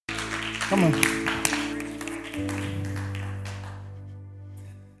Come on.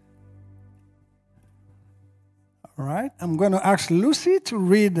 All right. I'm going to ask Lucy to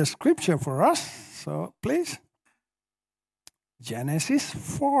read the scripture for us. So please. Genesis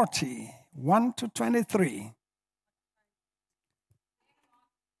 40, 1 to 23.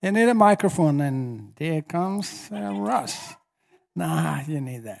 You need a microphone, and there comes Russ. Nah, you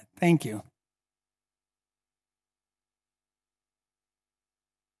need that. Thank you.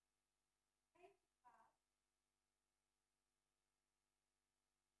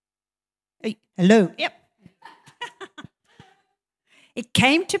 Hello. Yep. It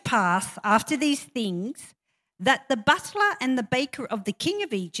came to pass after these things that the butler and the baker of the king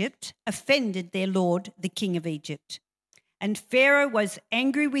of Egypt offended their lord, the king of Egypt. And Pharaoh was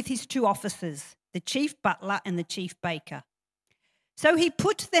angry with his two officers, the chief butler and the chief baker. So he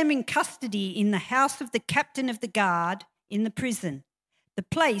put them in custody in the house of the captain of the guard in the prison, the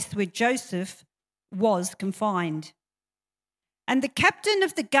place where Joseph was confined. And the captain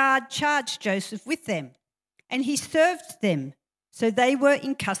of the guard charged Joseph with them, and he served them, so they were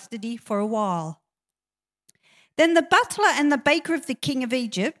in custody for a while. Then the butler and the baker of the king of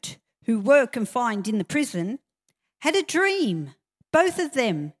Egypt, who were confined in the prison, had a dream, both of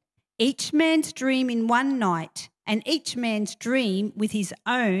them, each man's dream in one night, and each man's dream with his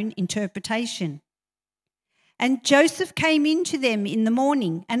own interpretation. And Joseph came in to them in the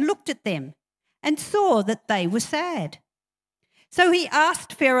morning and looked at them and saw that they were sad. So he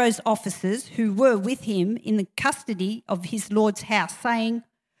asked Pharaoh's officers who were with him in the custody of his lord's house, saying,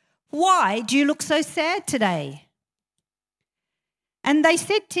 "Why do you look so sad today?" And they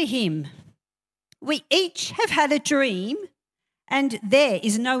said to him, "We each have had a dream, and there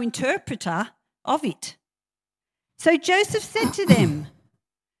is no interpreter of it." So Joseph said to them,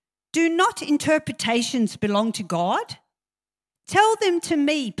 "Do not interpretations belong to God? Tell them to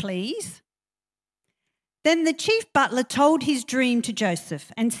me, please." Then the chief butler told his dream to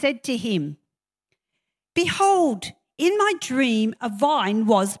Joseph and said to him, "Behold, in my dream a vine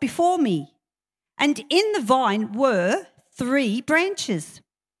was before me, and in the vine were 3 branches.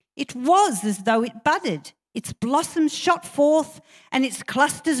 It was as though it budded, its blossoms shot forth, and its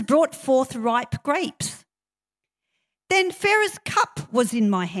clusters brought forth ripe grapes. Then Pharaoh's cup was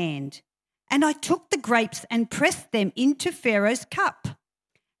in my hand, and I took the grapes and pressed them into Pharaoh's cup,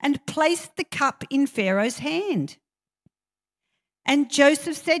 and placed the cup in Pharaoh's hand." And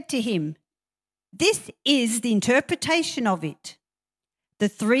Joseph said to him, "This is the interpretation of it. The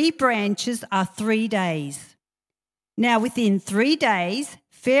 3 branches are 3 days. Now within 3 days,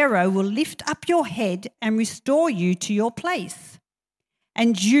 Pharaoh will lift up your head and restore you to your place,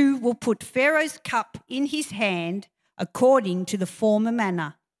 and you will put Pharaoh's cup in his hand according to the former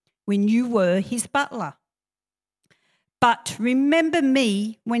manner, when you were his butler. But remember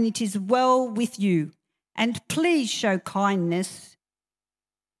me when it is well with you, and please show kindness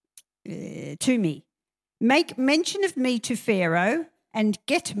to me. Make mention of me to Pharaoh, and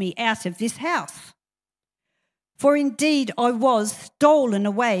get me out of this house. For indeed I was stolen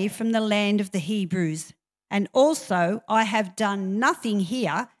away from the land of the Hebrews, and also I have done nothing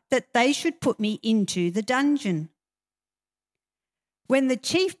here that they should put me into the dungeon." When the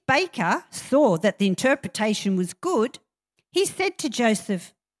chief baker saw that the interpretation was good, he said to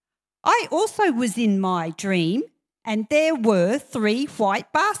Joseph, "I also was in my dream, and there were 3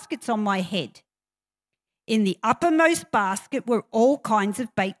 white baskets on my head. In the uppermost basket were all kinds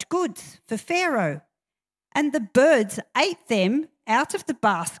of baked goods for Pharaoh, and the birds ate them out of the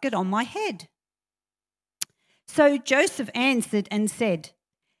basket on my head." So Joseph answered and said,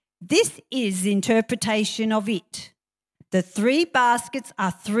 "This is the interpretation of it. The 3 baskets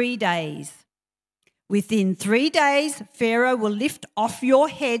are 3 days. Within 3 days, Pharaoh will lift off your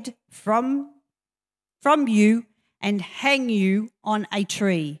head from you and hang you on a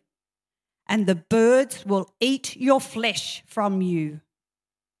tree, and the birds will eat your flesh from you."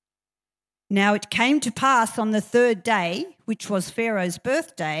 Now it came to pass on the 3rd day, which was Pharaoh's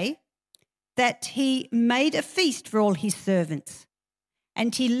birthday, that he made a feast for all his servants,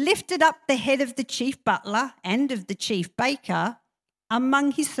 and he lifted up the head of the chief butler and of the chief baker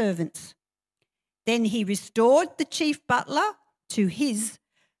among his servants. Then he restored the chief butler to his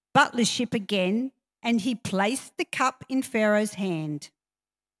butlership again, and he placed the cup in Pharaoh's hand.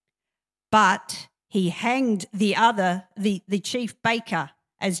 But he hanged the chief baker,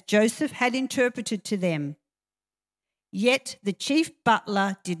 as Joseph had interpreted to them. Yet the chief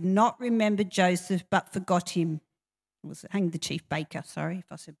butler did not remember Joseph, but forgot him. It was hanged the chief baker, sorry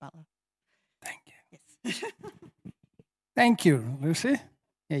if I said butler. Thank you. Yes. Thank you, Lucy.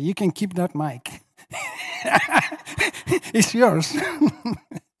 Yeah, you can keep that mic. It's yours.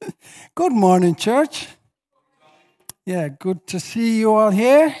 Good morning, church. Yeah, good to see you all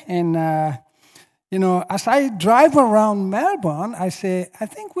here. And, as I drive around Melbourne, I say, I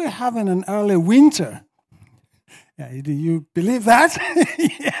think we're having an early winter. Yeah, do you believe that?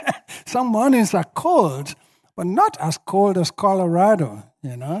 Yeah. Some mornings are cold, but not as cold as Colorado,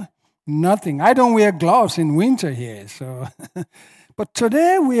 Nothing. I don't wear gloves in winter here. So, but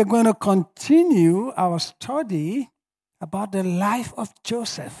today we are going to continue our study about the life of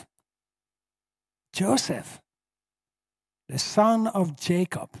Joseph. Joseph, the son of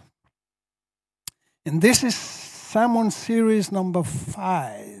Jacob. And this is sermon series number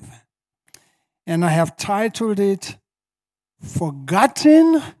 5. And I have titled it,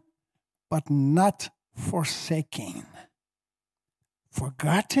 Forgotten but Not Forsaken.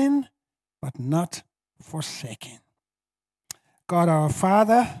 Forgotten but not forsaken. God our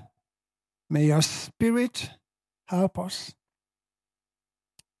Father, may your Spirit help us.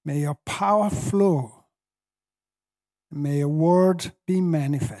 May your power flow. May your word be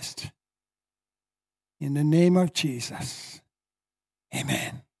manifest. In the name of Jesus.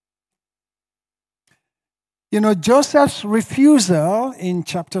 Amen. Joseph's refusal in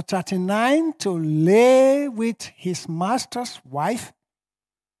chapter 39 to lay with his master's wife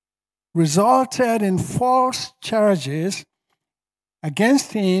resulted in false charges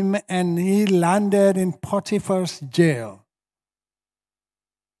against him, and he landed in Potiphar's jail.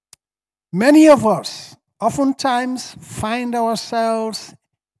 Many of us oftentimes find ourselves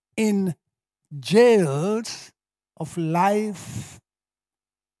in jails of life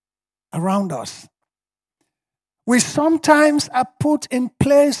around us. We sometimes are put in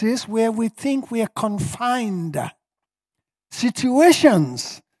places where we think we are confined.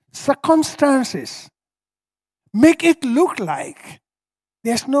 Situations, circumstances make it look like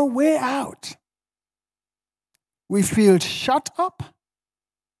there's no way out. We feel shut up,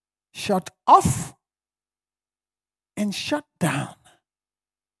 shut off, and shut down.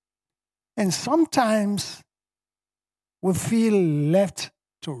 And sometimes we feel left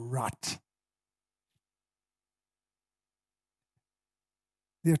to rot.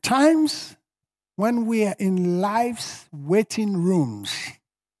 There are times when we are in life's waiting rooms,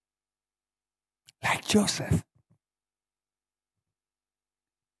 like Joseph.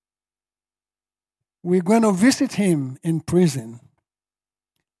 We're going to visit him in prison.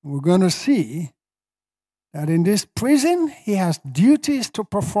 We're going to see that in this prison, he has duties to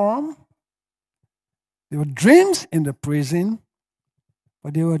perform. There were dreams in the prison,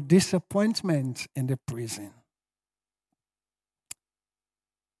 but there were disappointments in the prison.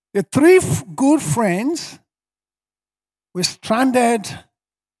 The 3 good friends were stranded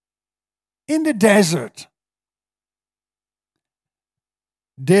in the desert.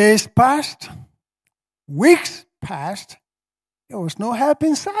 Days passed, weeks passed, there was no help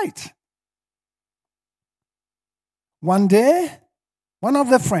in sight. One day, one of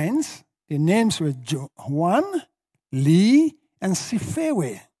the friends, the names were Juan, Lee, and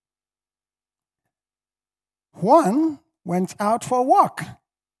Sifewe. Juan went out for a walk.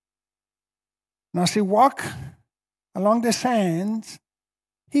 And as he walked along the sands,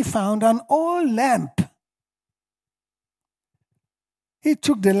 he found an old lamp. He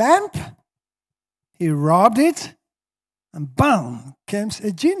took the lamp, he rubbed it, and bam, came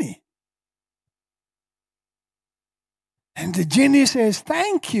a genie. And the genie says,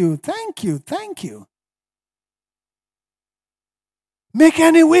 thank you, thank you, thank you. Make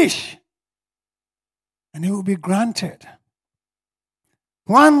any wish, and it will be granted.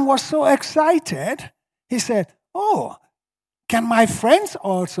 Juan was so excited, he said, oh, can my friends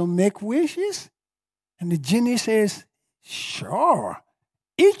also make wishes? And the genie says, sure.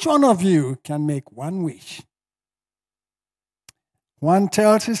 Each one of you can make one wish. Juan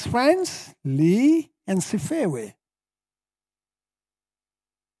tells his friends, Lee and Sifewe.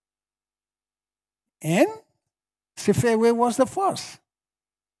 And Sifewe was the first.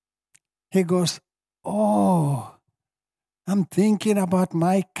 He goes, oh, I'm thinking about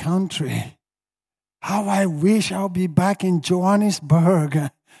my country. How I wish I'll be back in Johannesburg.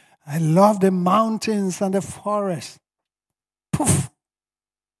 I love the mountains and the forest. Poof,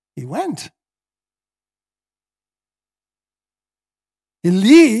 he went.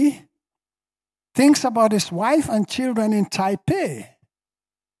 Lee thinks about his wife and children in Taipei,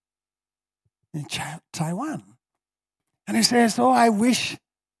 in Taiwan. And he says, oh, I wish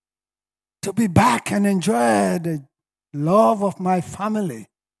to be back and enjoy the love of my family.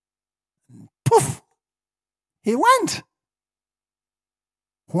 And poof, he went.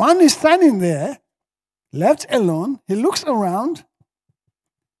 Juan is standing there, left alone. He looks around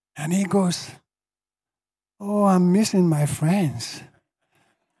and he goes, oh, I'm missing my friends.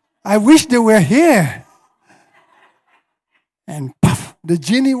 I wish they were here. And puff, the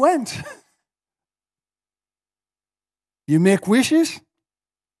genie went. You make wishes,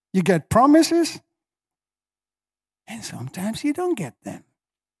 you get promises, and sometimes you don't get them.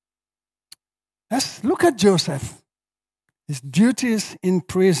 Let's look at Joseph, his duties in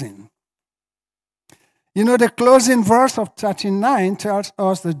prison. You know, the closing verse of 39 tells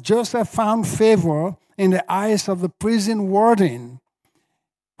us that Joseph found favor in the eyes of the prison warden,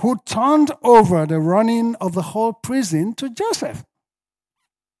 who turned over the running of the whole prison to Joseph.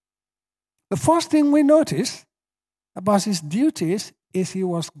 The first thing we notice about his duties is he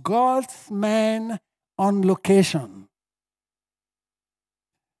was God's man on location.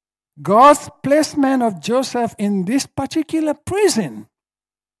 God's placement of Joseph in this particular prison.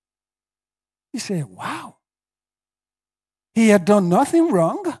 You say, wow, he had done nothing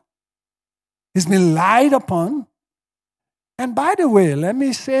wrong. He's been lied upon. And by the way, let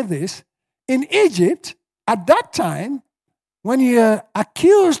me say this. In Egypt, at that time, when you're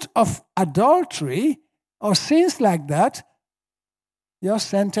accused of adultery or sins like that, your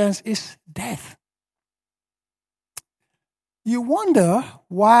sentence is death. You wonder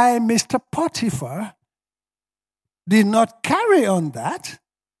why Mr. Potiphar did not carry on that,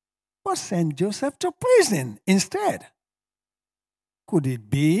 but sent Joseph to prison instead. Could it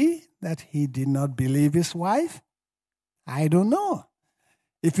be that he did not believe his wife? I don't know.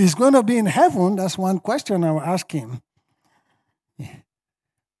 If he's going to be in heaven, that's one question I will ask him.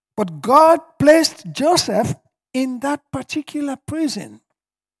 But God placed Joseph in that particular prison.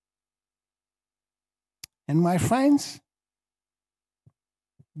 And my friends,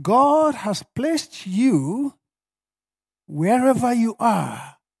 God has placed you wherever you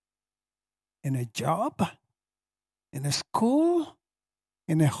are, in a job, in a school,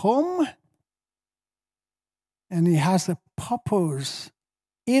 in a home, and He has a purpose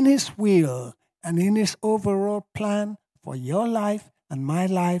in His will and in His overall plan for your life and my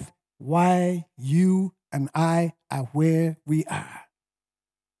life, why you and I are where we are.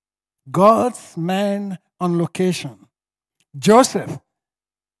 God's man on location. Joseph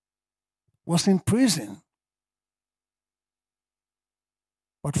was in prison.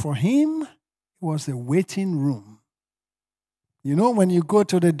 But for him, it was a waiting room. You know, when you go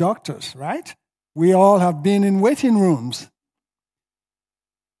to the doctors, right? We all have been in waiting rooms.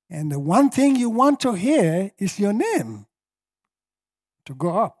 And the one thing you want to hear is your name to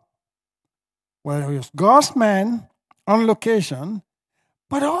go up. Well, it was God's man on location,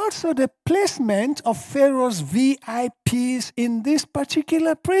 but also the placement of Pharaoh's VIPs in this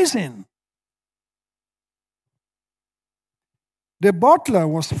particular prison. The butler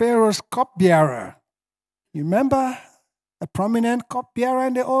was Pharaoh's cupbearer. You remember a prominent cupbearer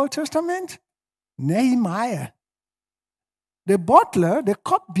in the Old Testament? Nehemiah. The butler, the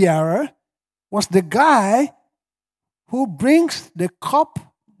cupbearer, was the guy who brings the cup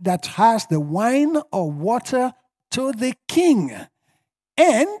that has the wine or water to the king.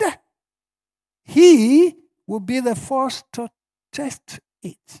 And he will be the first to test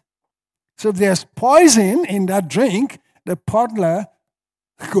it. So if there's poison in that drink, the butler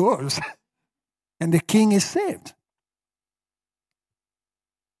goes and the king is saved.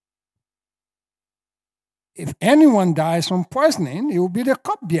 If anyone dies from poisoning, it will be the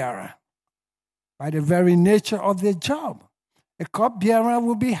cupbearer by the very nature of their job. A cupbearer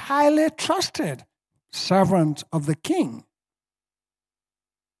will be highly trusted servant of the king.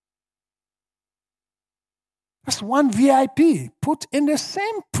 That's one VIP put in the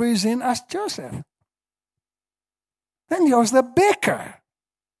same prison as Joseph. Then there was the baker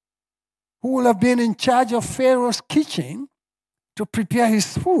who will have been in charge of Pharaoh's kitchen to prepare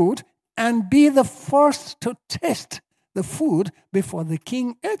his food and be the first to taste the food before the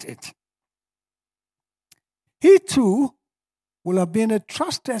king ate it. He too will have been a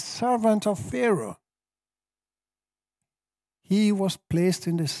trusted servant of Pharaoh. He was placed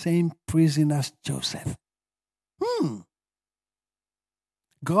in the same prison as Joseph.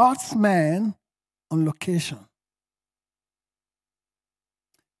 God's man on location.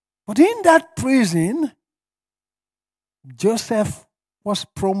 But in that prison, Joseph was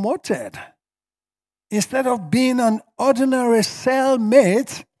promoted. Instead of being an ordinary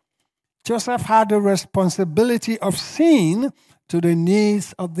cellmate, Joseph had the responsibility of seeing to the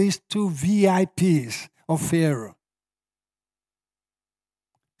needs of these two VIPs of Pharaoh.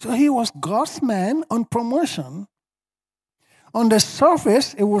 So he was God's man on promotion. On the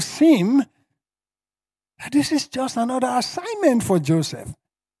surface, it would seem that this is just another assignment for Joseph.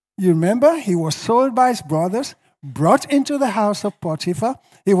 You remember, he was sold by his brothers, brought into the house of Potiphar.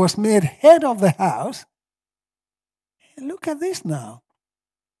 He was made head of the house. And look at this now.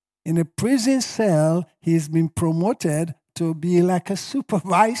 In a prison cell, he's been promoted to be like a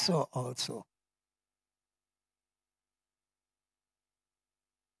supervisor also.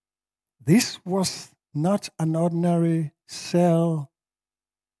 This was not an ordinary cellmate.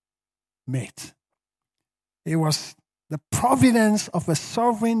 It was the providence of a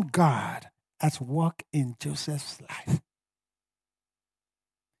sovereign God at work in Joseph's life.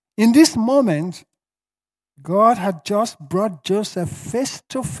 In this moment, God had just brought Joseph face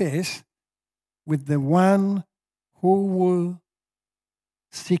to face with the one who will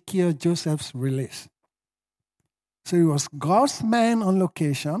secure Joseph's release. So he was God's man on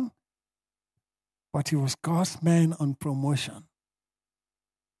location, but he was God's man on promotion.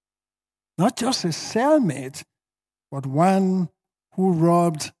 Not just a cellmate, but one who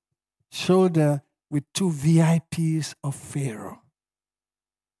rubbed shoulder with two VIPs of Pharaoh.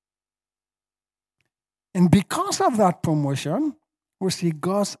 And because of that promotion, we see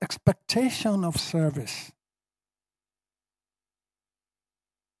God's expectation of service.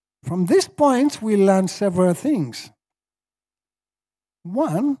 From this point, we learn several things.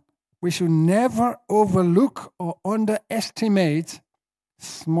 One, we should never overlook or underestimate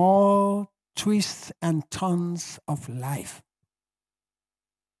small twists and turns of life.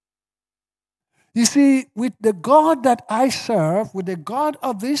 You see, with the God that I serve, with the God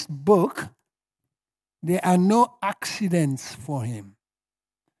of this book, there are no accidents for him.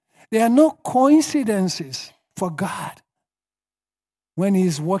 There are no coincidences for God when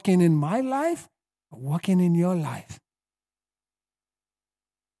he's working in my life, working in your life.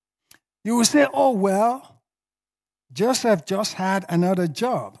 You will say, oh, well, Joseph just had another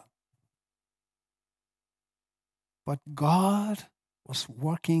job. But God was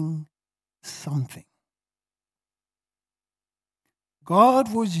working something.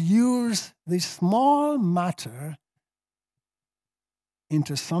 God would use this small matter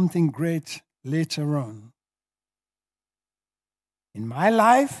into something great later on. In my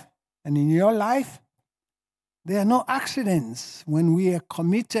life and in your life, there are no accidents when we are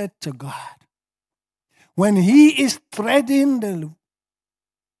committed to God. When he is threading the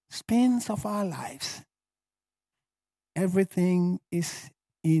spins of our lives, everything is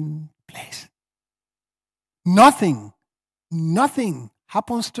in place. Nothing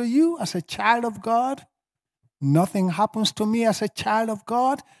happens to you as a child of God. Nothing happens to me as a child of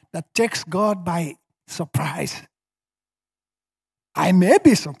God that takes God by surprise. I may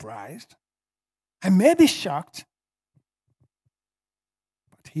be surprised. I may be shocked.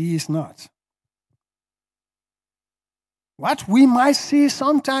 But he is not. What we might see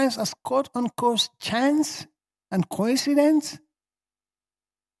sometimes as quote-unquote chance and coincidence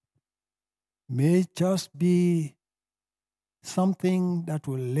may just be something that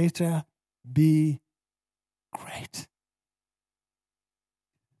will later be great.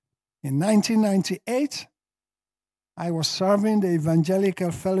 In 1998, I was serving the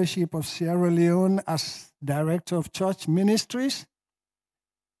Evangelical Fellowship of Sierra Leone as director of church ministries.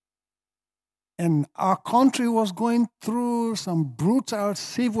 And our country was going through some brutal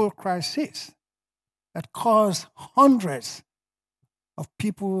civil crisis that caused hundreds of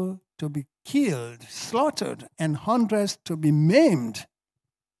people to be killed, slaughtered, and hundreds to be maimed.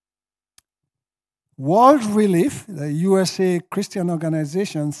 World Relief, the USA Christian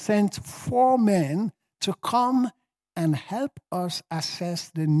organization, sent 4 men to come and help us assess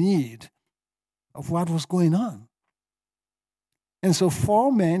the need of what was going on. And so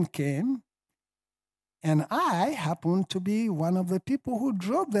 4 men came, and I happened to be one of the people who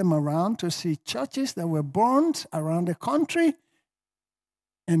drove them around to see churches that were burned around the country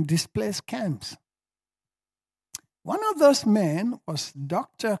and displaced camps. One of those men was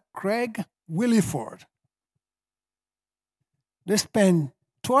Dr. Craig Williford. They spent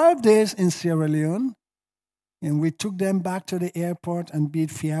 12 days in Sierra Leone, and we took them back to the airport and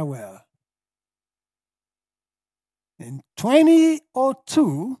bid farewell. In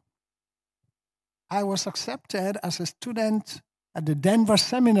 2002, I was accepted as a student at the Denver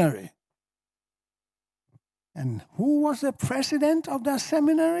Seminary. And who was the president of that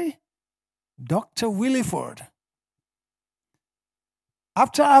seminary? Dr. Williford.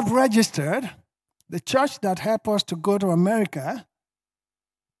 After I've registered, the church that helped us to go to America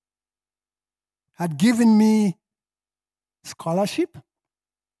had given me scholarship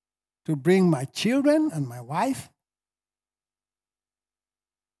to bring my children and my wife.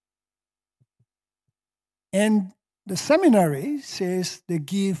 And the seminary says they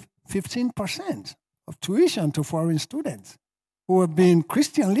give 15% of tuition to foreign students who have been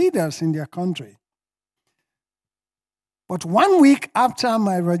Christian leaders in their country. But 1 week after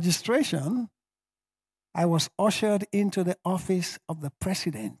my registration, I was ushered into the office of the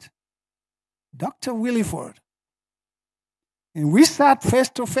president, Dr. Williford. And we sat face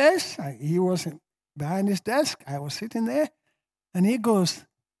to face. He was behind his desk. I was sitting there. And he goes,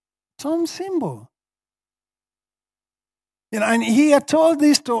 Tom Simbo. And he had told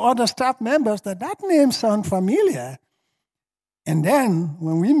this to other staff members that name sounds familiar. And then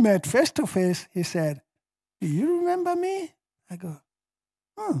when we met face to face, he said, do you remember me? I go,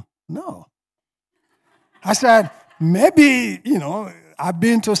 no. I said, maybe, I've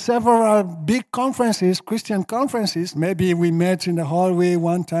been to several big conferences, Christian conferences. Maybe we met in the hallway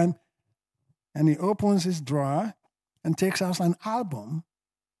one time. And he opens his drawer and takes out an album.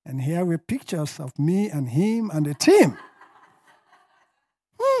 And here were pictures of me and him and the team.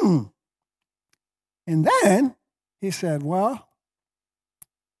 And then he said, well,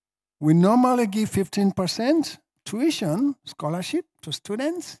 we normally give 15% tuition scholarship to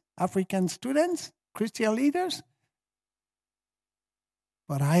students, African students, Christian leaders.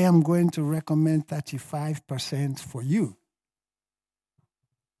 But I am going to recommend 35% for you.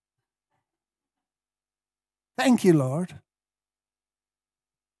 Thank you, Lord.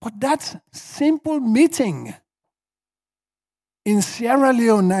 But that simple meeting in Sierra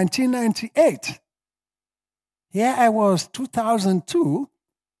Leone, 1998, here I was, 2002,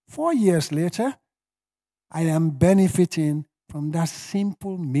 4 years later, I am benefiting from that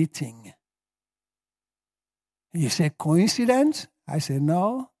simple meeting. You say, coincidence? I say,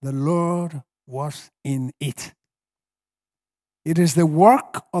 no, the Lord was in it. It is the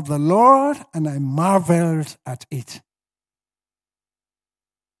work of the Lord, and I marveled at it.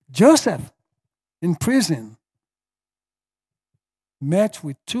 Joseph, in prison, met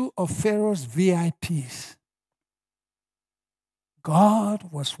with two of Pharaoh's VIPs.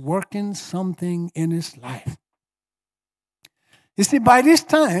 God was working something in his life. You see, by this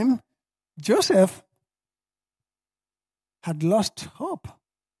time, Joseph had lost hope.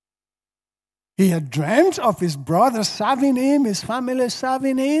 He had dreamt of his brothers serving him, his family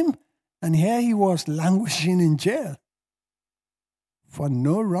serving him, and here he was languishing in jail for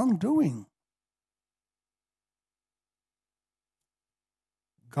no wrongdoing.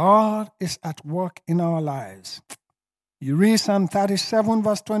 God is at work in our lives. You read Psalm 37,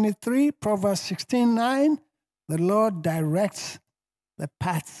 verse 23, Proverbs 16:9, the Lord directs the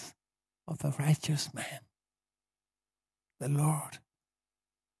paths of the righteous man. The Lord.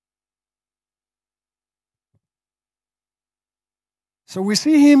 So we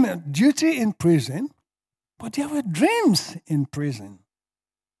see him on duty in prison, but there were dreams in prison.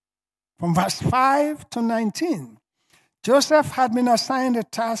 From verse 5 to 19, Joseph had been assigned the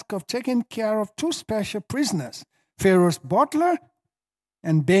task of taking care of two special prisoners, Pharaoh's butler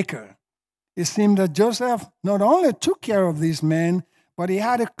and baker. It seemed that Joseph not only took care of these men, but he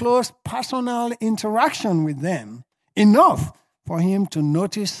had a close personal interaction with them, enough for him to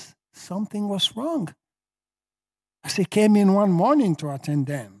notice something was wrong as he came in one morning to attend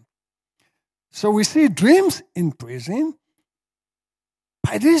them. So we see dreams in prison.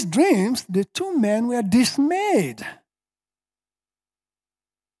 By these dreams, the two men were dismayed.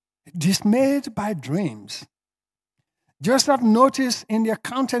 Dismayed by dreams. Joseph noticed in their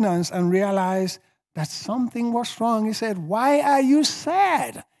countenance and realized that something was wrong. He said, "Why are you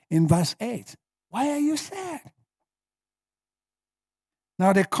sad?" In verse 8. Why are you sad?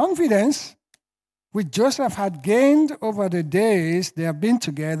 Now the confidence which Joseph had gained over the days they have been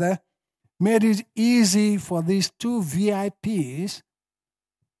together made it easy for these two VIPs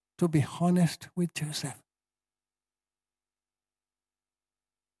to be honest with Joseph.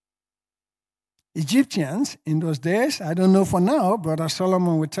 Egyptians in those days, I don't know for now, Brother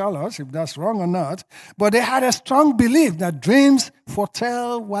Solomon will tell us if that's wrong or not, but they had a strong belief that dreams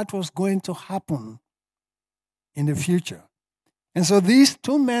foretell what was going to happen in the future. And so these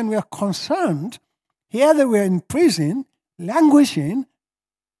two men were concerned. Here they were in prison, languishing.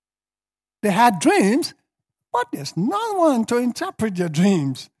 They had dreams, but there's no one to interpret their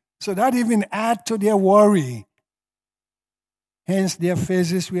dreams. So that even added to their worry. Hence their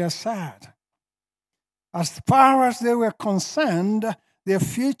faces were sad. As far as they were concerned, their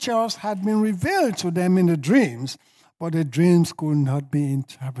futures had been revealed to them in the dreams, but the dreams could not be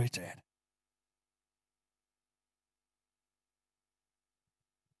interpreted.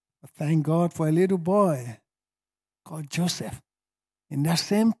 Thank God for a little boy called Joseph in that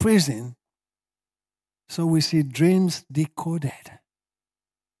same prison. So we see dreams decoded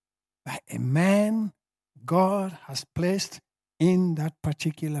by a man God has placed in that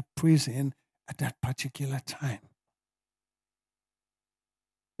particular prison at that particular time.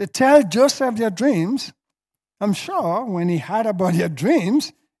 They tell Joseph their dreams. I'm sure when he heard about their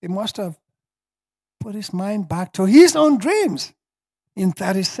dreams, it must have put his mind back to his own dreams in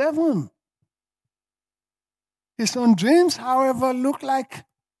 37. His own dreams, however, look like,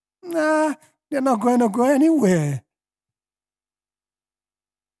 they're not going to go anywhere.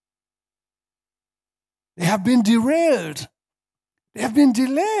 They have been derailed. They have been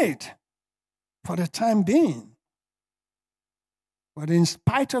delayed for the time being. But in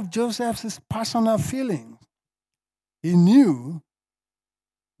spite of Joseph's personal feelings, he knew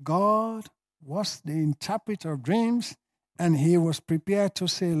God was the interpreter of dreams, and he was prepared to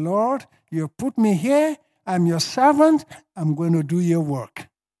say, Lord, you put me here. I'm your servant. I'm going to do your work.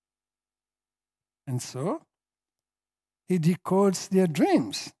 And so, he decodes their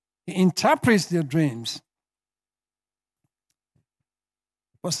dreams. He interprets their dreams.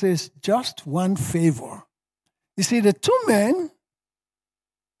 But says, just one favor. You see, the two men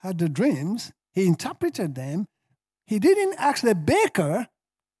had the dreams. He interpreted them. He didn't ask the baker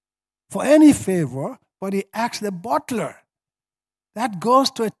for any favor, but he asked the butler. That goes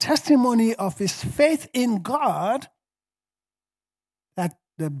to a testimony of his faith in God, that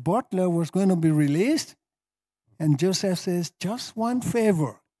the butler was going to be released. And Joseph says, just one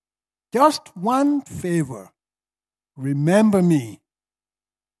favor. Just one favor. Remember me.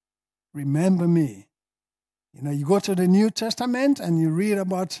 Remember me. You know, you go to the New Testament and you read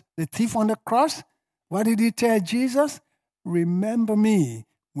about the thief on the cross. What did he tell Jesus? Remember me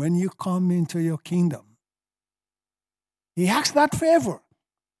when you come into your kingdom. He asked that favor.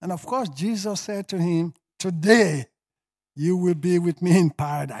 And of course, Jesus said to him, today you will be with me in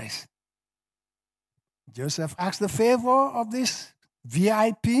paradise. Joseph asked the favor of this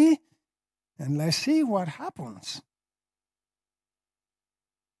VIP, and let's see what happens.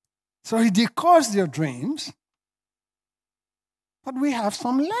 So he decodes their dreams, but we have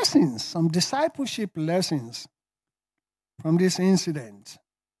some lessons, some discipleship lessons from this incident.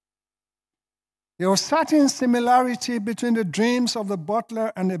 There was certain similarity between the dreams of the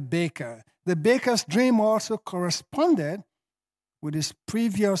butler and the baker. The baker's dream also corresponded with his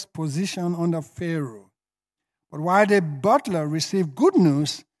previous position under Pharaoh. But while the butler received good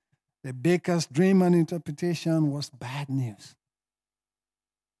news, the baker's dream and interpretation was bad news.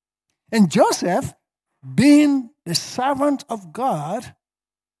 And Joseph, being the servant of God,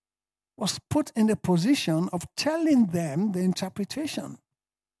 was put in the position of telling them the interpretation.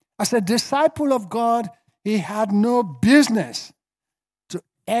 As a disciple of God, he had no business to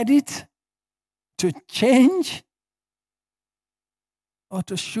edit, to change, or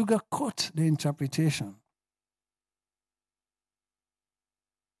to sugarcoat the interpretation.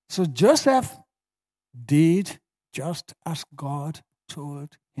 So Joseph did just as God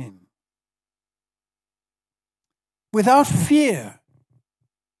told him. Without fear,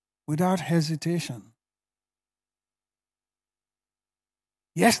 without hesitation.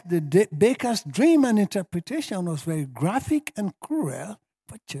 Yes, the baker's dream and interpretation was very graphic and cruel,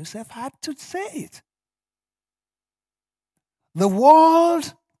 but Joseph had to say it. The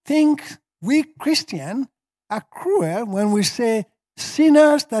world thinks we Christians are cruel when we say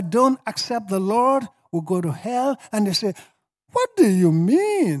sinners that don't accept the Lord will go to hell, and they say, what do you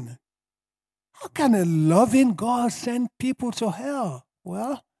mean? How can a loving God send people to hell?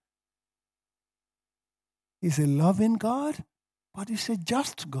 Well, he's a loving God, but he's a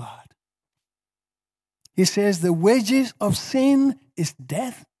just God. He says the wages of sin is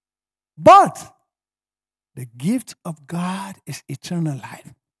death, but the gift of God is eternal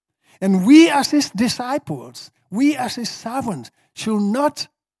life. And we as his disciples, we as his servants, should not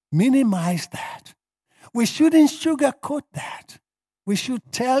minimize that. We shouldn't sugarcoat that. We should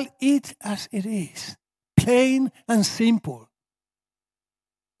tell it as it is, plain and simple.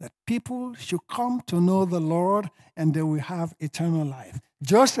 That people should come to know the Lord and they will have eternal life.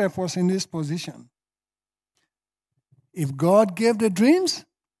 Joseph was in this position. If God gave the dreams,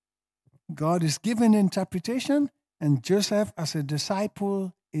 God is giving interpretation, and Joseph as a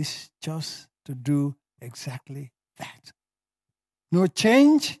disciple is just to do exactly that. No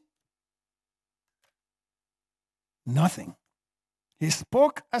change, nothing. He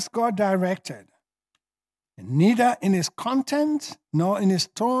spoke as God directed. And neither in his content nor in his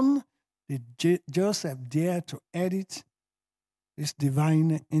tone did Joseph dare to edit his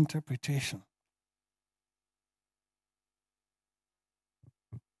divine interpretation.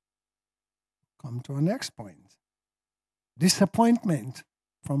 Come to our next point. Disappointment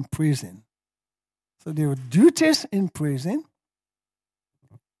from prison. So there were duties in prison,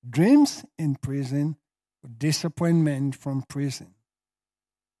 dreams in prison, disappointment from prison.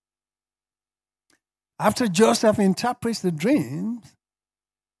 After Joseph interprets the dreams,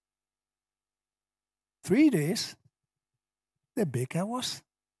 3 days, the baker was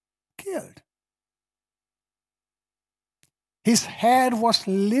killed. His head was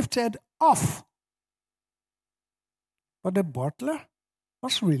lifted off. But the butler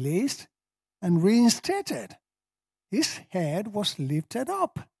was released and reinstated. His head was lifted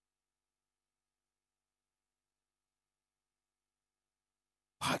up.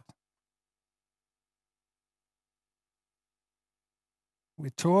 But we're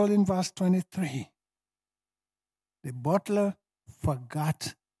told in verse 23, the butler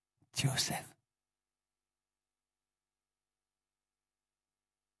forgot Joseph.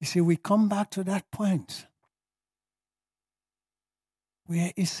 You see, we come back to that point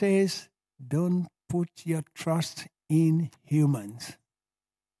where it says, don't put your trust in humans.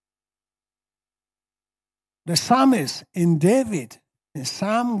 The psalmist in David, in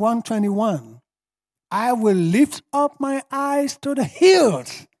Psalm 121, I will lift up my eyes to the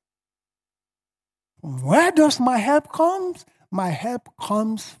hills. Where does my help come? My help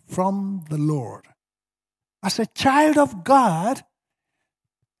comes from the Lord. As a child of God,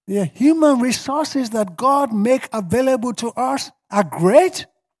 the human resources that God makes available to us are great,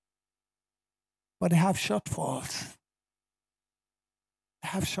 but they have shortfalls. They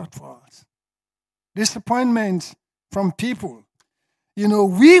have shortfalls. Disappointments from people. You know,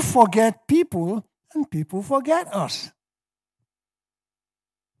 we forget people and people forget us.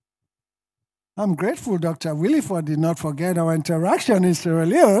 I'm grateful Dr. Williford did not forget our interaction in Sierra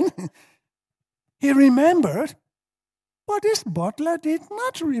Leone. He remembered, but this butler did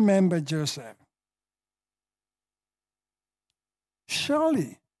not remember Joseph.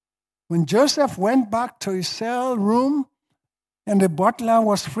 Surely, when Joseph went back to his cell room and the butler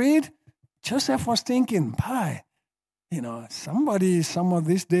was freed, Joseph was thinking, somebody some of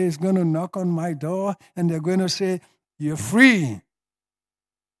these days is going to knock on my door and they're going to say, you're free.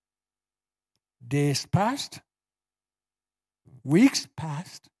 Days passed. Weeks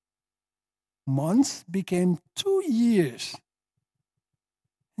passed. Months became 2 years.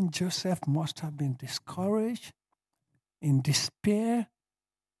 And Joseph must have been discouraged, in despair,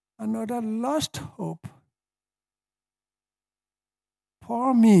 another lost hope.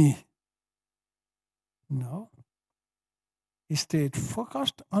 Poor me. No. He stayed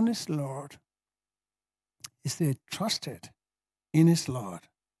focused on his Lord. He stayed trusted in his Lord.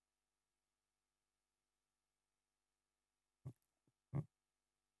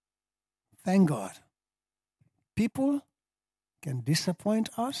 Thank God. People can disappoint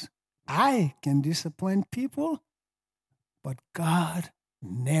us. I can disappoint people. But God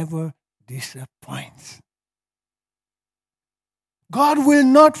never disappoints. God will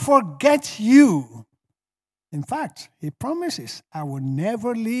not forget you. In fact, He promises, I will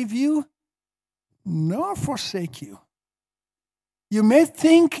never leave you nor forsake you. You may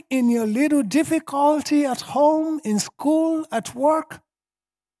think in your little difficulty at home, in school, at work,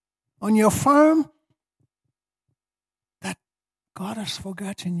 on your farm, that God has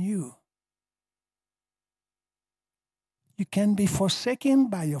forgotten you. You can be forsaken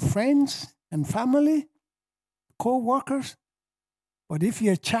by your friends and family, co-workers, but if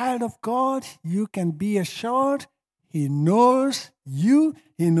you're a child of God, you can be assured He knows you,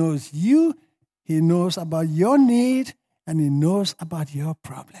 He knows you, He knows about your need, and He knows about your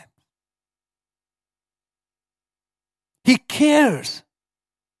problem. He cares.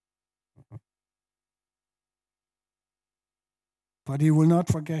 But He will not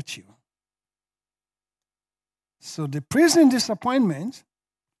forget you. So the prison disappointment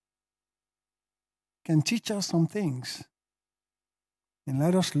can teach us some things. And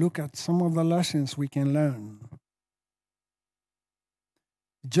let us look at some of the lessons we can learn.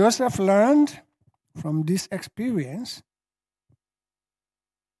 Joseph learned from this experience,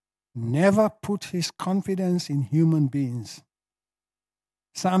 never put his confidence in human beings.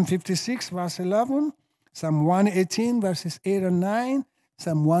 Psalm 56, verse 11, Psalm 118, verses 8 and 9,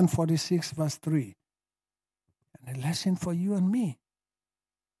 Psalm 146, verse 3. And a lesson for you and me.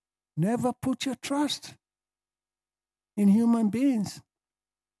 Never put your trust in human beings.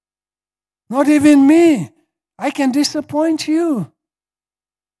 Not even me. I can disappoint you.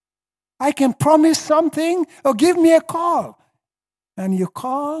 I can promise something or give me a call. And you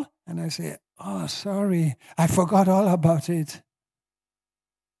call and I say, oh, sorry, I forgot all about it.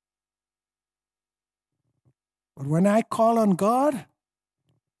 But when I call on God,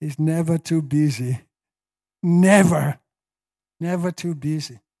 He's never too busy. Never too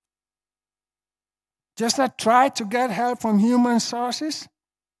busy. Just tried to get help from human sources,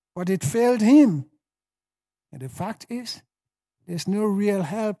 but it failed him. And the fact is, there's no real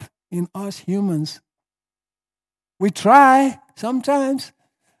help in us humans. We try sometimes,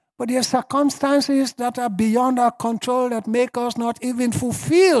 but there are circumstances that are beyond our control that make us not even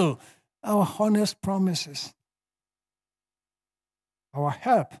fulfill our honest promises. Our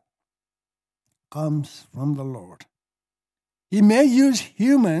help comes from the Lord. He may use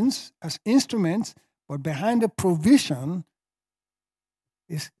humans as instruments, but behind the provision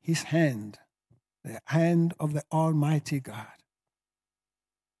is his hand, the hand of the Almighty God.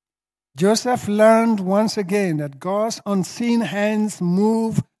 Joseph learned once again that God's unseen hands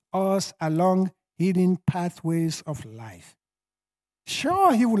move us along hidden pathways of life.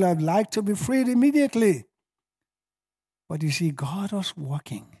 Sure, he would have liked to be freed immediately. But you see, God was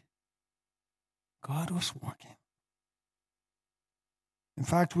working. God was working. In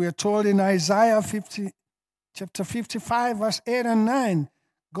fact, we are told in Isaiah chapter 55, verse 8 and 9,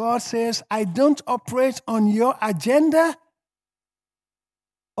 God says, I don't operate on your agenda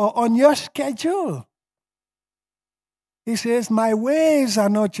or on your schedule. He says, my ways are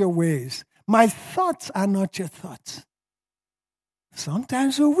not your ways. My thoughts are not your thoughts.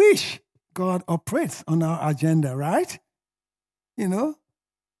 Sometimes we wish God operates on our agenda, right? You know,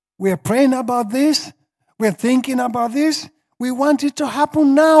 we're praying about this. We're thinking about this. We want it to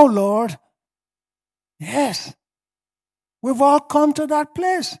happen now, Lord. Yes. We've all come to that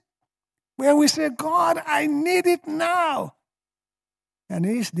place where we say, God, I need it now. And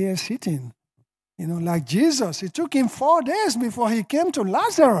he's there sitting, like Jesus. It took him 4 days before he came to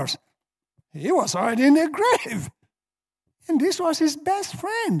Lazarus. He was already in the grave. And this was his best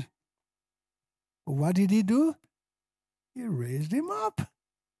friend. But what did he do? He raised him up.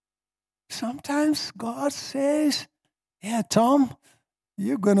 Sometimes God says, yeah, Tom,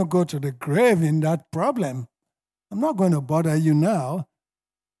 you're going to go to the grave in that problem. I'm not going to bother you now.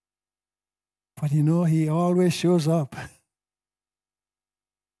 But he always shows up.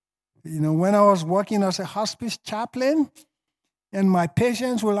 When I was working as a hospice chaplain, and my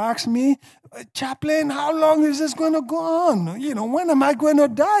patients will ask me, Chaplain, how long is this going to go on? When am I going to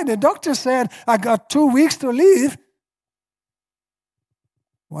die? The doctor said, I got 2 weeks to live.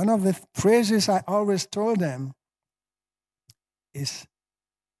 One of the phrases I always told them is,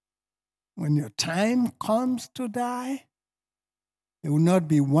 when your time comes to die, it will not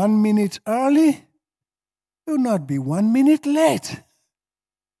be 1 minute early, it will not be 1 minute late.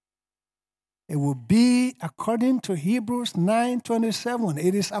 It will be according to Hebrews 9:27.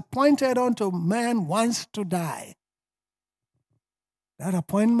 It is appointed unto man once to die. That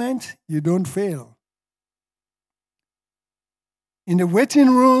appointment, you don't fail. In the waiting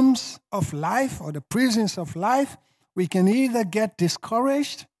rooms of life or the prisons of life, we can either get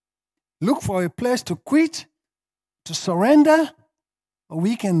discouraged, look for a place to quit, to surrender, or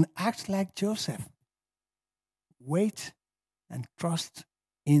we can act like Joseph. Wait and trust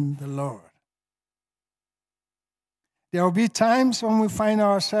in the Lord. There will be times when we find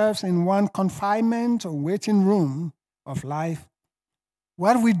ourselves in one confinement or waiting room of life.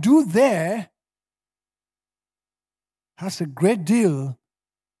 What we do there has a great deal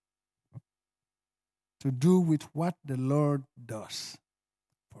to do with what the Lord does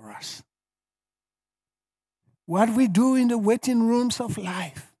for us. What we do in the waiting rooms of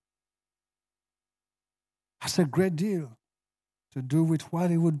life has a great deal to do with what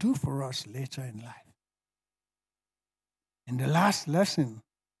He will do for us later in life. In the last lesson,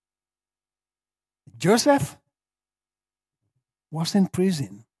 Joseph was in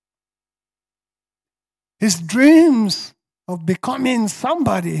prison. His dreams of becoming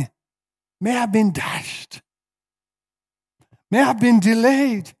somebody may have been dashed, may have been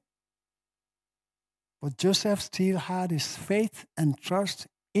delayed. But Joseph still had his faith and trust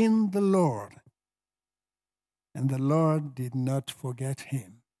in the Lord. And the Lord did not forget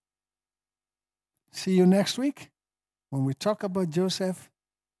him. See you next week when we talk about Joseph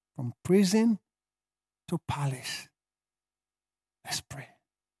from prison to palace. Let's pray.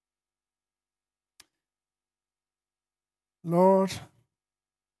 Lord,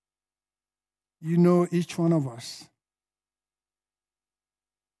 you know each one of us.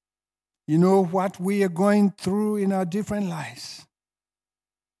 You know what we are going through in our different lives.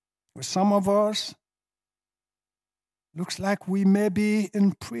 For some of us, looks like we may be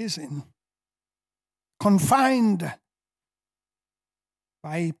in prison, confined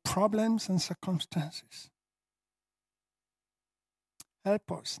by problems and circumstances.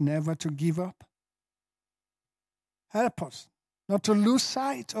 Help us never to give up. Help us not to lose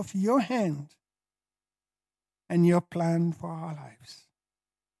sight of your hand and your plan for our lives.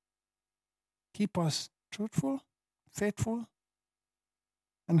 Keep us truthful, faithful,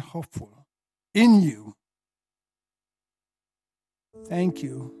 and hopeful in you. Thank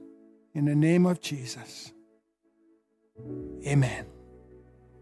you. In the name of Jesus. Amen.